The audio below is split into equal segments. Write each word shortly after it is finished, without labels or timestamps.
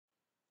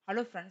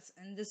Hello friends,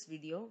 in this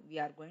video we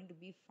are going to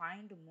be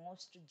find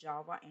most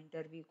Java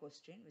interview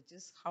question, which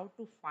is how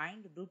to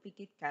find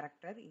duplicate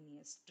character in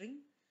a string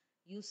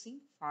using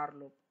for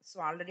loop. So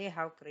already I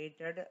have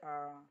created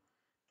a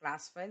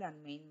class file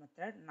and main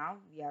method. Now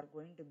we are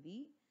going to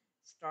be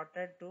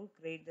started to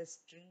create the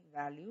string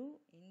value.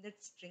 In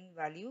that string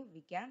value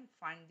we can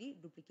find the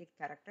duplicate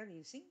character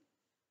using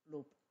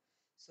loop.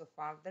 So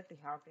for that we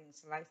have to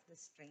initialize the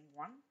string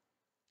 1,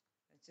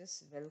 which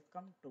is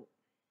welcome to.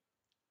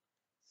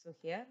 So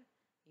here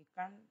you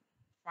can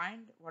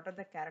find what are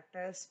the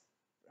characters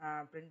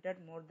printed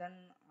more than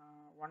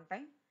one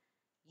time,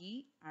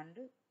 E and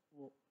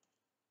O.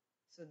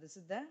 So this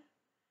is the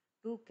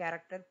two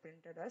character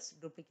printed as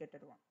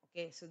duplicated one.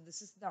 Okay, so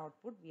this is the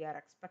output we are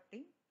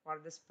expecting for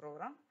this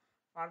program.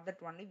 For that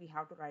only we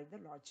have to write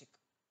the logic.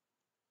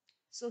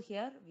 So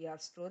here we are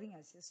storing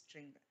as a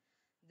string.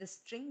 The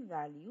string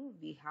value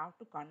we have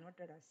to convert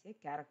it as a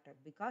character,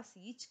 because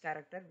each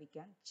character we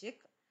can check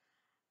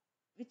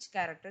which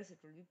characters it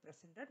will be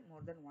presented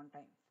more than one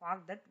time.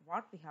 For that,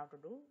 what we have to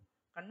do,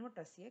 convert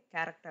as a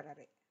character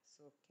array.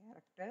 So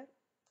character,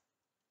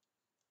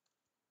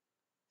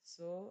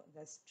 so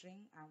the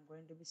string I'm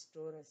going to be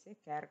stored as a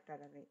character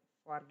array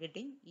for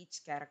getting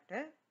each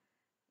character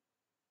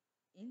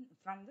in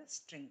from the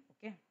string.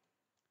 Okay,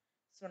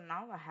 so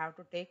now I have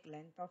to take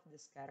length of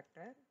this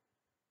character.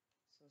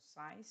 So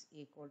size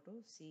equal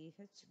to ch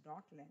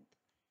dot length.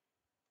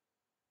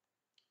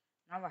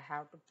 Now I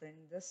have to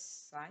print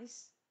this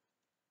size,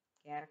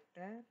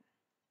 character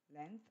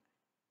length,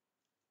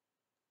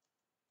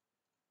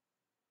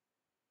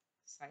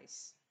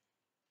 size.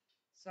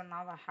 So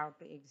now I have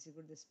to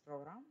execute this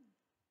program.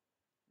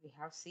 We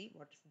have see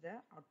what is the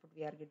output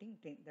we are getting,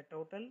 10. The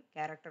total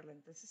character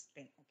length is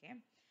 10. Okay,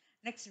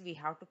 next we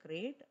have to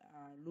create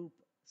a loop.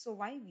 So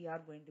why we are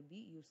going to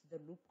be use the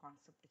loop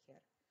concept here?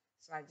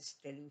 So I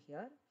just tell you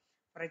here.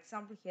 For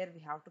example, here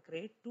we have to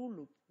create two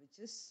loop, which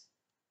is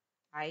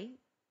I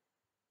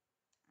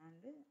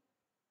and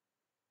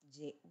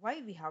j. Why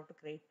we have to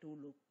create two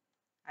loop?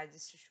 I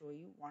just show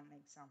you one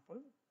example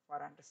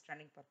for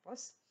understanding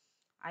purpose.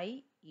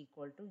 I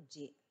equal to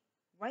j.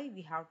 Why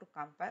we have to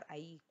compare I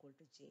equal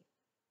to j?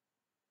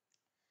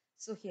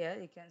 So here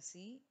you can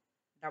see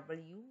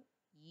W,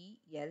 E,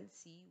 L,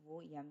 C, O,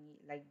 M, E,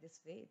 like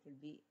this way it will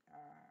be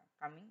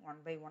coming one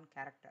by one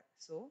character.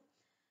 So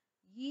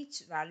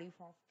each value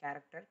of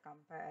character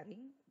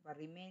comparing the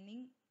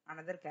remaining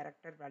another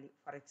character value.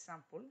 For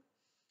example,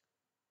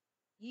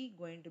 E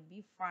going to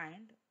be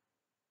find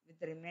with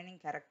the remaining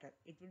character.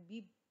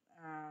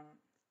 Uh,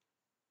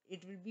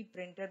 it will be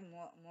printed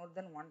more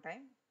than one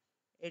time.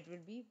 It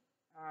will be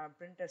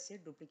printed as a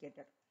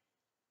duplicated.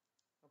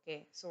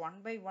 Okay, so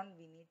one by one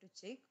we need to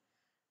check.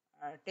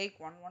 Take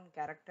one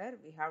character,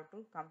 we have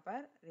to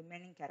compare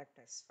remaining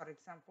characters. For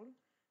example,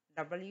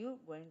 W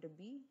going to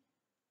be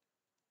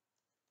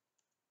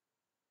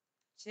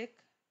check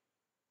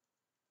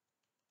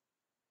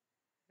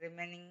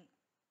remaining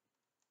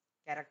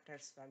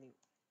characters value.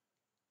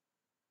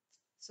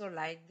 So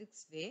like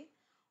this way,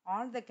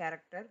 all the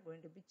character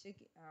going to be check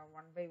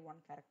one by one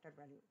character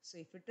value. So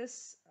if it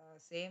is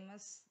same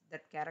as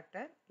that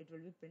character, it will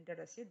be printed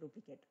as a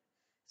duplicate.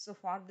 So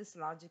for this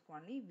logic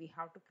only, we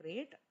have to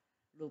create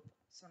loop.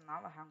 So now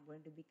I am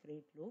going to be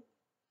create loop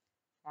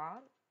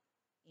for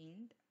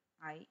int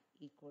I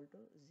equal to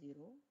 0,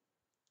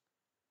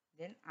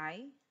 then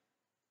I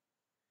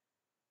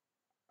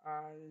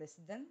less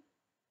than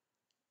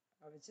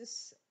which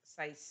is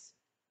size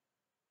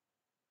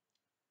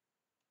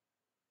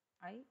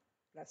I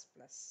plus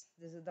plus.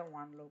 This is the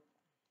one loop,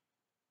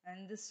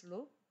 and this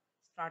loop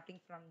starting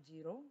from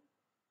 0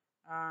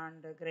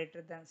 and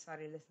greater than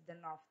less than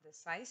of the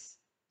size.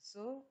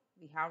 So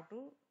we have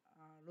to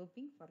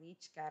looping for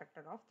each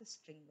character of the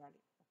string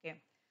value.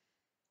 Okay,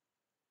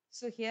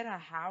 so here I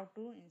have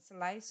to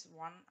initialize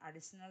one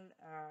additional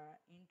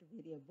int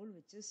variable,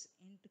 which is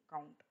int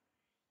count.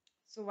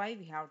 So why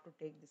we have to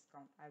take this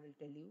count, I will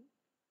tell you.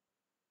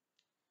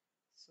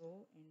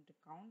 So int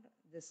count,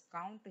 this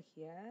count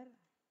here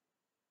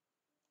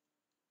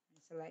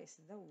initialize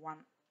the 1.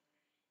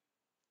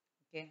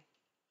 Okay,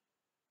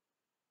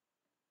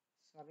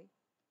 sorry.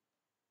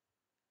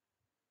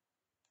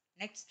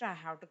 Next I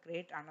have to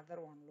create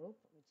another one loop,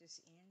 which is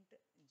int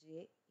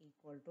j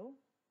equal to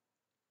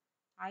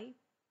I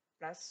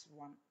plus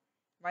 1.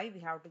 Why we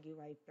have to give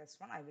I plus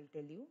 1, I will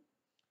tell you.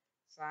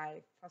 So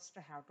I first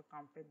have to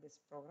complete this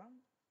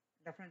program.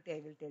 Definitely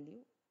I will tell you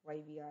why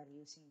we are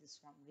using this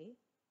one way.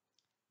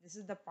 This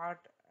is the part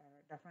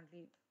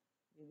definitely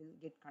we will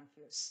get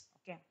confused.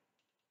 Okay,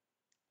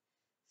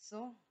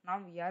 so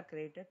now we are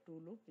created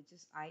two loop, which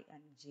is I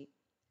and j.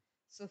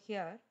 So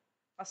here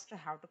first I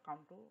have to come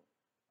to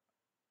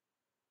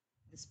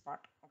this part.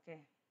 Okay,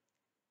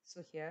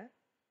 so here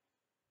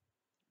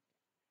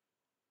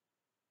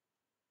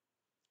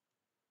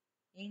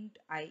int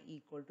I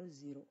equal to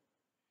 0,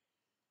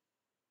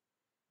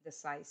 the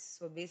size.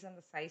 So based on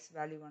the size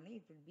value only,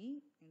 it will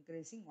be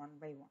increasing one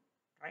by one,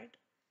 right?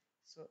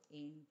 So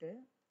int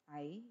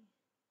I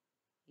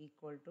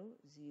equal to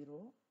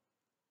 0,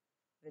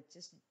 which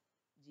is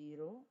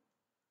 0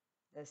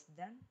 less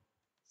than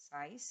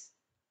size,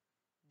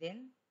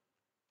 then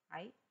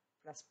I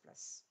plus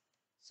plus.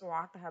 So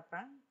what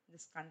happened?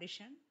 This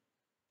condition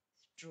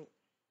is true.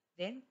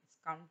 Then it's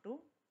come to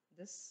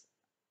this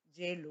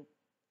J loop.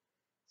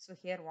 So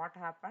here what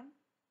happened?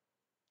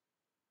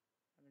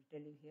 I will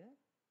tell you here.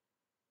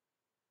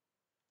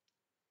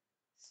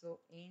 So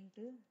int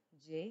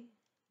J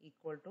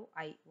equal to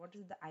I. What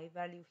is the I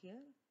value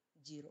here?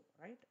 0,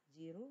 right?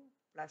 0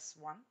 plus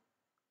 1.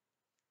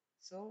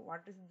 So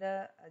what is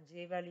the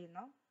J value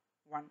now?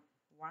 1.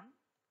 1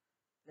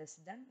 less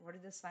than, what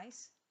is the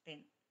size? 10.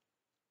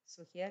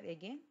 So here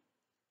again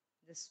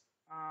this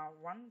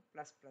 1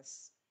 plus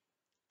plus.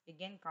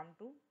 Again come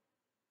to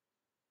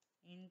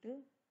int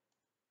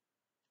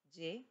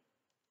J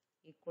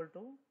equal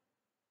to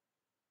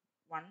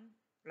 1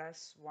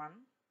 plus 1,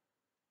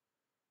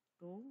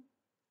 2,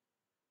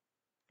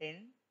 10,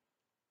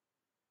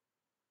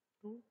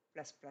 2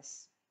 plus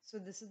plus. So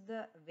this is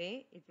the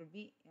way it will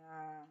be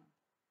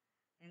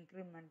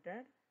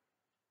incremented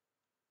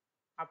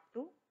up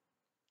to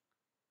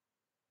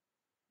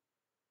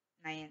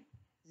 9,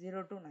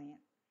 0 to 9,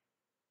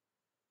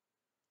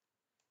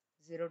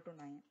 0 to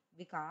 9,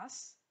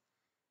 because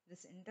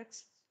this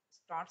index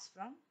starts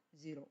from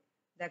 0.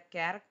 The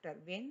character,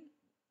 when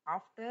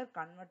after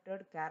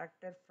converted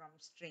character from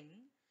string,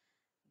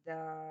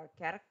 the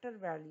character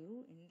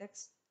value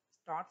index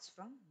starts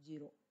from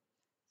 0.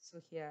 So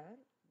here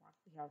what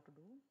we have to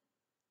do,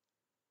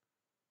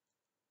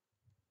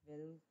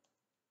 welcome,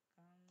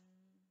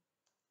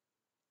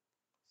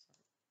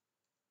 sorry,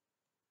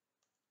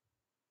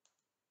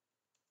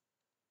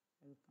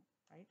 welcome,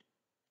 right?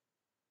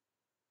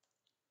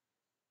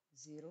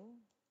 0,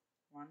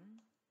 1,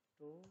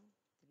 2,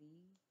 3,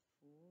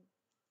 4,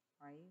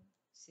 5,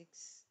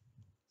 6,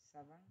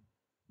 7,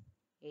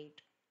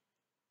 8.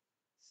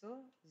 So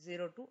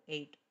 0 to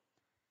 8.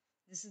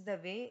 This is the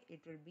way it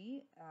will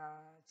be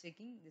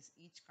checking this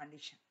each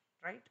condition,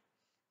 right?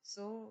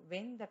 So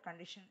when the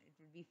condition it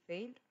will be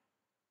failed,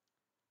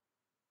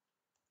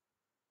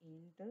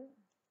 int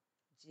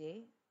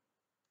J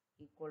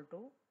equal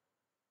to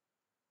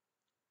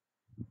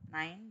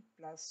 9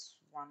 plus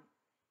 1.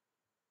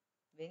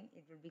 When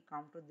it will be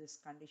come to this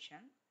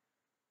condition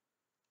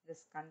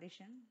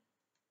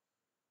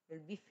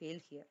will be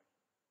failed here,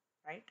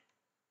 right?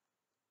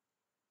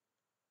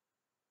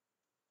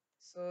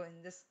 So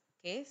in this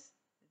case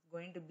it's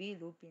going to be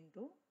loop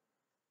into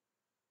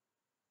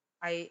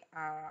I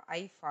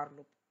for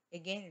loop.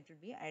 Again it will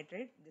be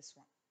iterate this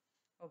one.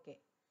 Okay,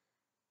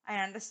 I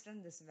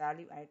understand this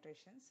value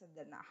iteration. So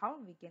then how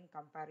we can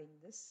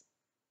comparing this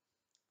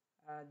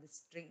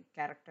this string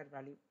character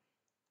value,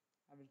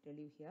 I will tell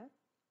you here.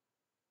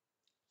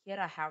 Here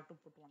I have to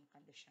put one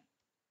condition.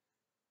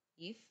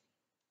 If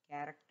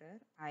character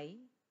I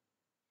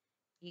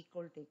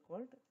equal to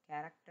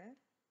character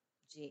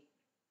J.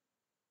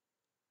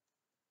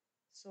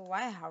 So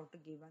why I have to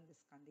give on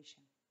this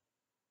condition?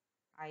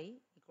 I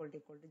equal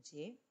to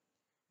J,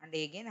 and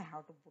again I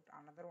have to put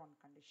another one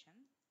condition.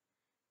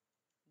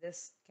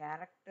 This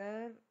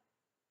character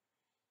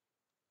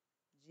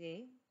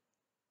J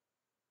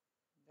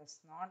does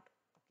not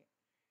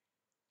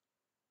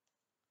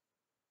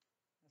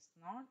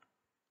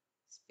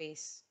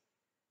space.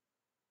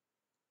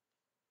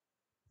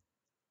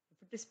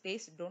 If it is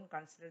space, don't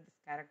consider this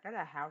character.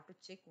 I have to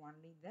check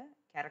only the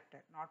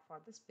character, not for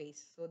the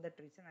space. So that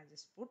reason I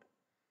just put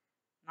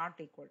not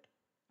equal to.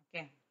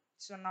 Okay.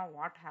 So now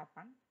what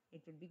happened?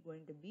 It will be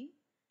going to be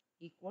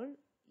equal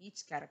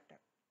each character.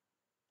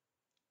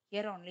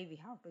 Here only we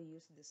have to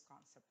use this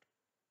concept.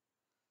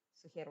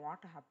 So here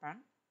what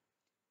happened?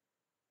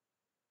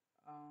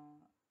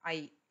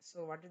 I.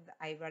 So what is the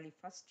I value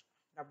first?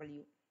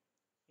 W.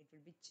 It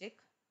will be check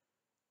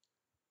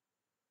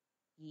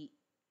E.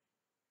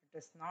 It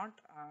is not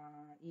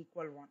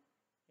equal 1.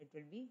 It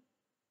will be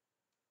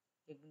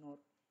ignore.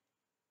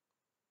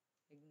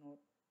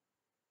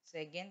 So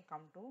again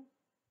come to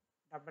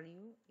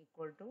W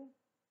equal to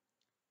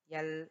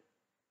L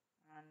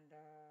and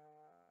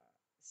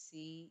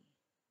C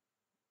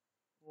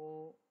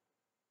O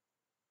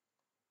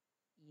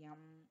M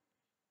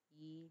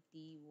E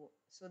T O.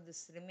 So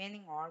this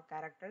remaining all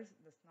characters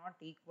does not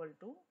equal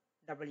to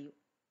W,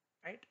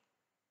 right?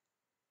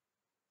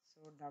 So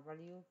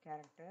W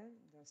character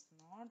does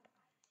not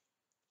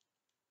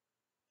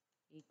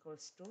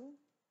equals to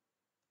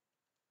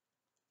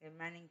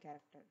remaining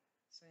character.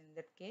 So in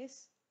that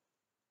case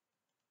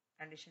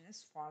condition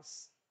is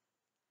false.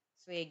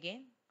 So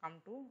again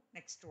come to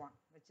next one,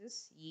 which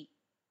is E.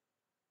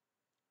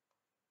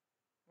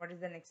 What is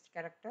the next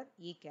character?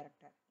 E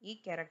character. E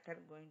character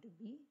going to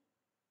be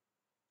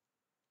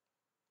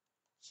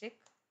check,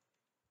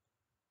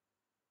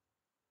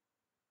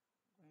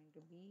 going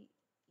to be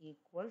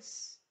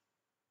equals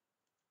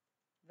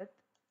with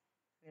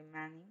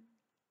remaining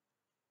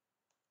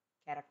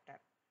character.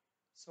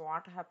 So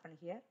what happened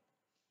here?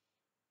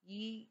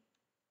 E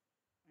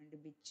going to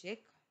be check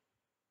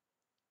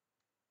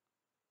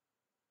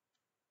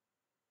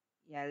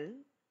L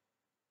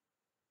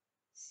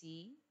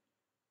C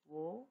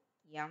O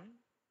M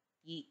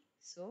E.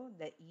 So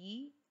the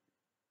E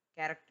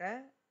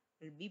character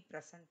will be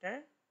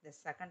presented the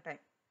second time.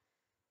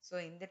 So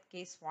in that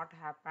case, what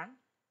happened?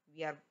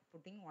 We are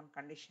putting one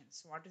condition.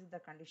 So what is the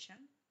condition?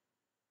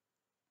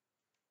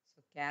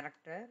 So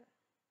character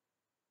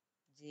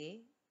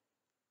J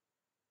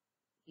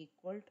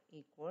equal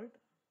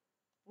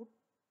put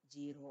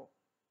 0.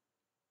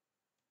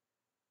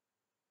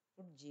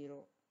 Put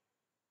 0.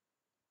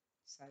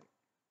 Sorry.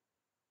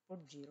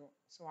 Put 0.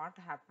 So what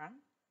happened?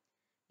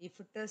 If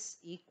it is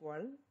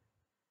equal,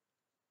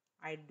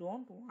 I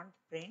don't want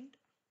print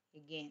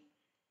again.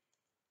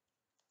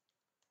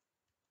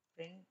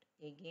 Print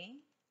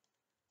again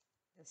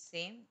the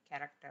same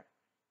character.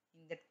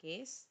 In that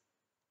case,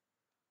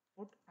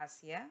 put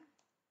as a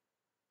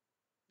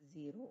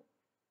 0.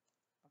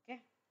 Okay,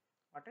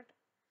 got it?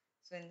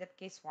 So in that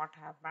case, what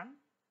happened?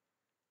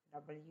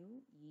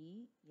 WELCOM.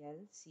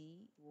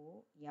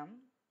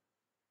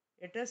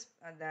 It is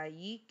the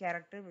E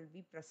character will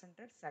be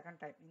presented second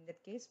time. In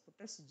that case, put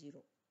as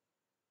 0.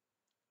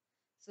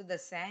 So the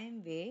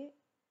same way,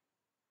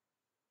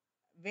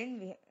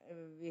 when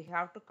we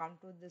have to come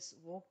to this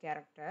O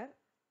character,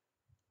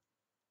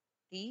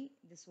 T,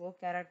 this O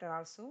character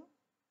also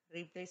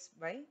replaced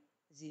by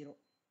 0,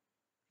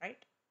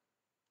 right?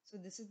 So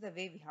this is the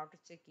way we have to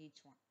check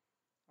each one.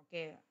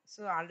 Okay,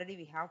 so already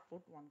we have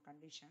put one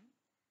condition.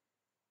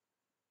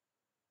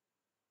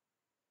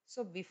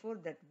 So before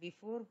that,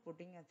 before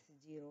putting at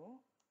 0,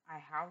 I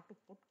have to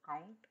put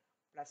count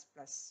plus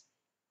plus,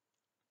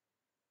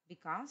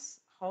 because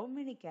how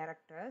many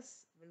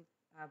characters will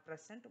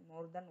present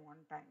more than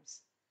one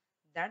times,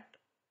 that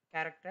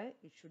character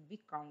it should be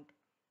count.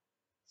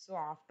 So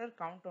after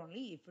count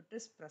only, if it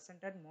is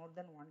presented more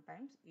than one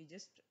times, we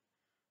just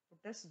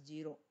put as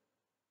 0.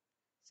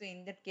 So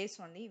in that case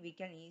only we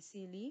can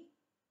easily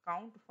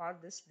count for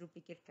this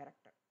duplicate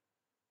character.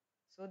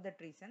 So that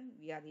reason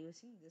we are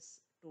using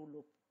this to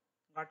loop.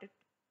 Got it?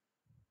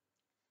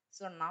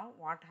 So now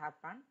what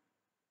happened?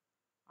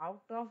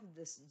 Out of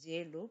this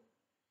J loop,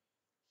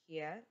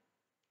 here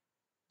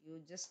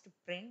you just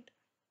print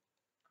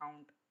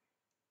count.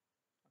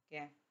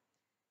 Okay,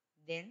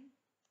 then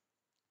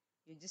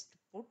you just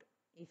put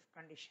if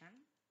condition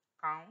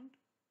count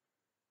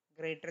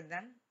greater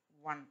than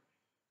 1.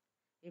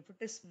 If it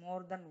is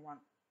more than 1,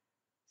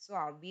 so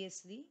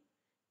obviously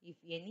if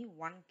any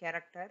one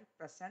character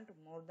present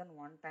more than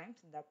one times,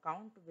 the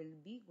count will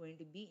be going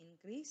to be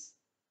increase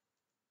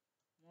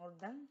more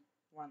than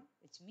 1,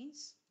 which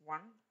means 1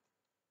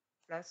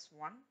 plus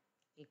 1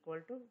 equal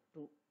to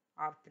 2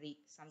 or 3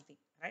 something,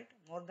 right?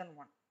 More than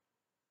 1,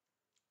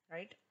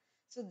 right?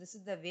 So this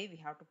is the way we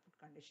have to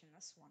put condition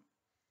as 1.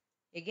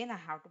 Again I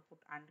have to put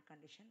AND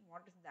condition.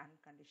 What is the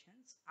AND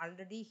conditions?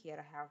 Already here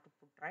I have to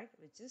put, right,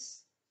 which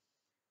is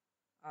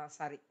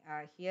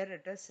here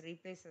it is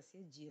replaced as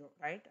a 0,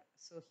 right?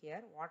 So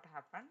here what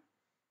happened?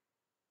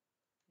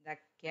 The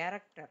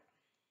character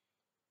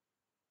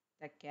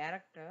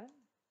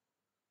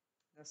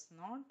does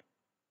not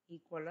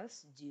equal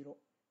as 0.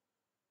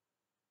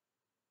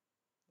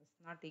 Does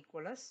not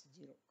equal as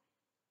 0.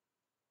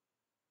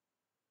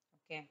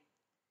 Okay.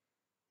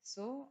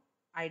 So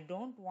I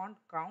don't want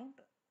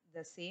count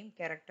the same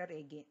character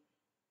again.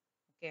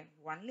 Okay.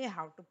 Only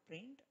have to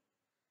print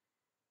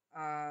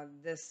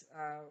this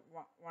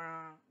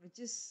which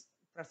is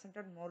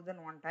presented more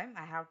than one time.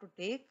 I have to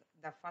take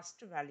the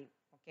first value.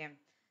 Okay.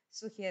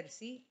 So here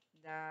see,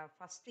 the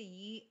first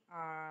E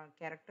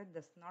character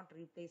does not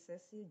replace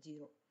as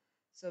 0.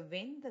 So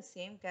when the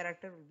same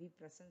character will be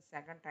present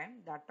second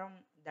time, that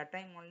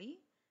time only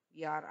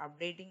we are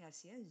updating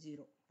as a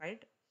 0,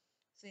 right?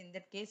 So in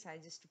that case, I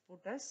just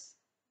put as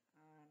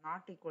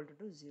not equal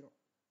to 0.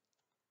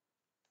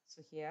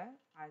 So here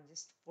I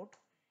just put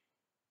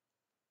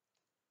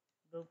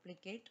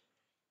duplicate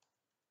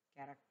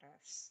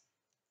characters.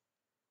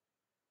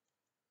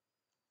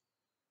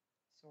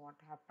 So what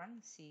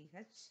happened?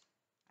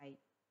 CHI.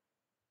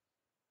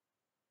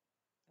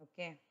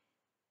 Okay.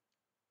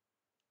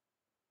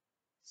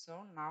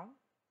 So now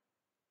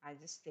I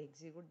just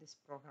execute this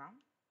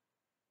program.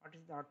 What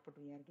is the output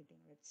we are getting?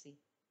 Let's see.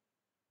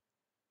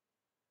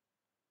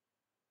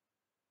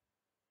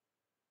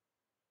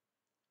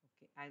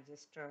 Okay, I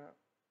just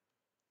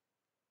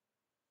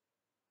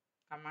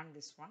command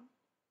this one.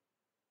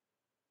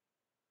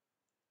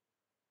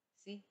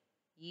 See,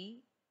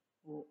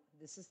 EO.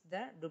 This is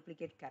the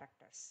duplicate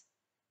characters.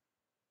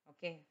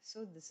 Okay,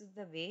 so this is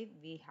the way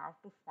we have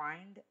to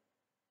find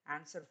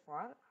answer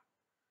for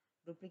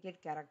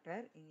duplicate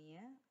character in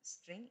a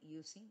string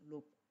using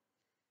loop.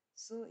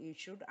 So you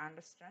should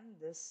understand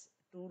this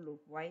to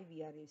loop, why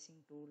we are using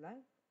to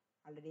loop.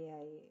 Already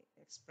I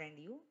explained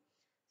you.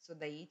 So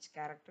the each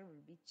character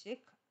will be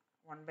checked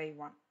one by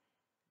one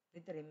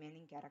with the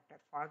remaining character.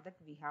 For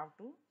that we have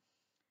to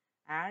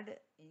add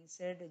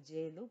inside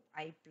J loop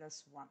I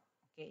plus 1.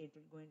 Okay, it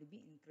will going to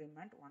be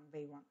increment one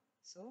by one.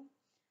 So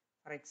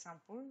for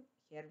example,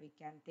 here we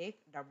can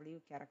take W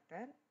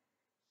character.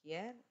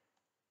 Here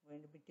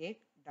going to be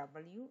take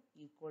W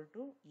equal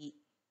to E.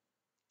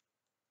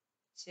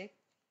 Check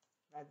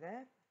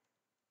whether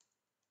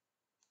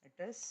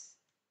is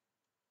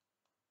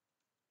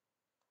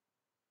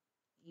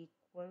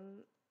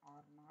equal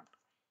or not.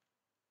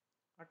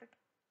 Got it?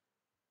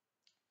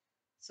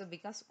 So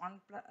because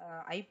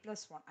I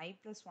plus 1, I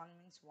plus 1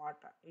 means what?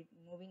 It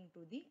moving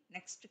to the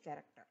next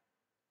character,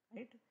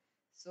 right?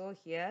 So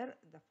here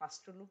the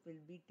first loop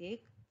will be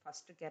take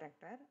first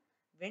character.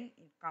 When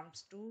it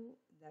comes to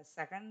the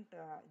second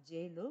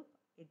j loop,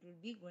 it will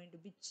be going to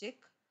be check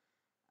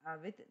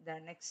with the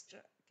next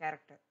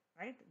character,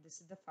 right?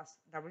 This is the first,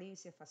 W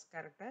is a first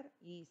character,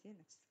 E is a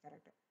next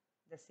character.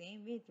 The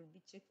same way it will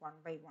be checked one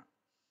by one.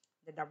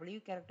 The W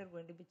character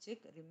going to be check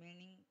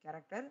remaining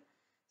character.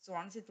 So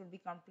once it will be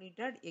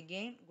completed,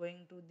 again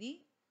going to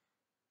the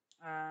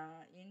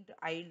int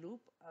I loop,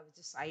 which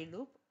is I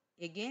loop.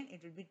 Again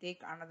it will be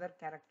take another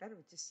character,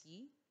 which is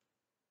E.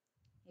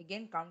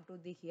 Again come to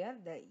the here,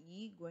 the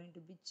E going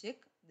to be check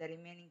the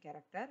remaining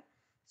character.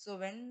 So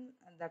when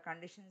the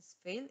conditions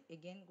fail,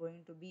 again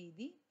going to be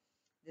the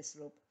this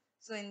loop.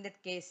 So in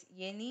that case,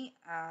 any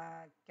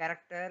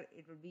character,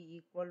 it will be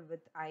equal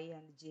with I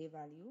and j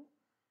value.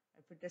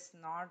 If it is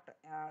not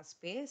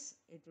space,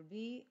 it will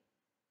be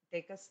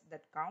take us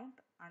that count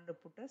and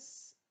put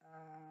us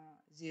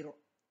 0.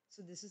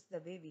 So this is the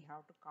way we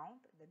have to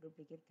count the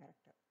duplicate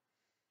character.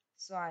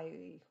 So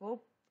I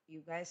hope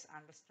you guys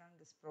understand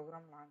this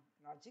program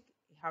logic.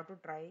 You have to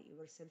try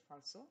yourself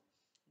also.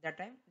 That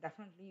time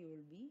definitely you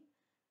will be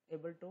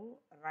able to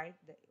write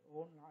the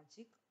own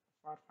logic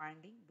for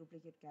finding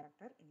duplicate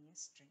character in a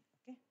string.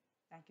 Okay,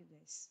 thank you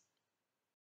guys.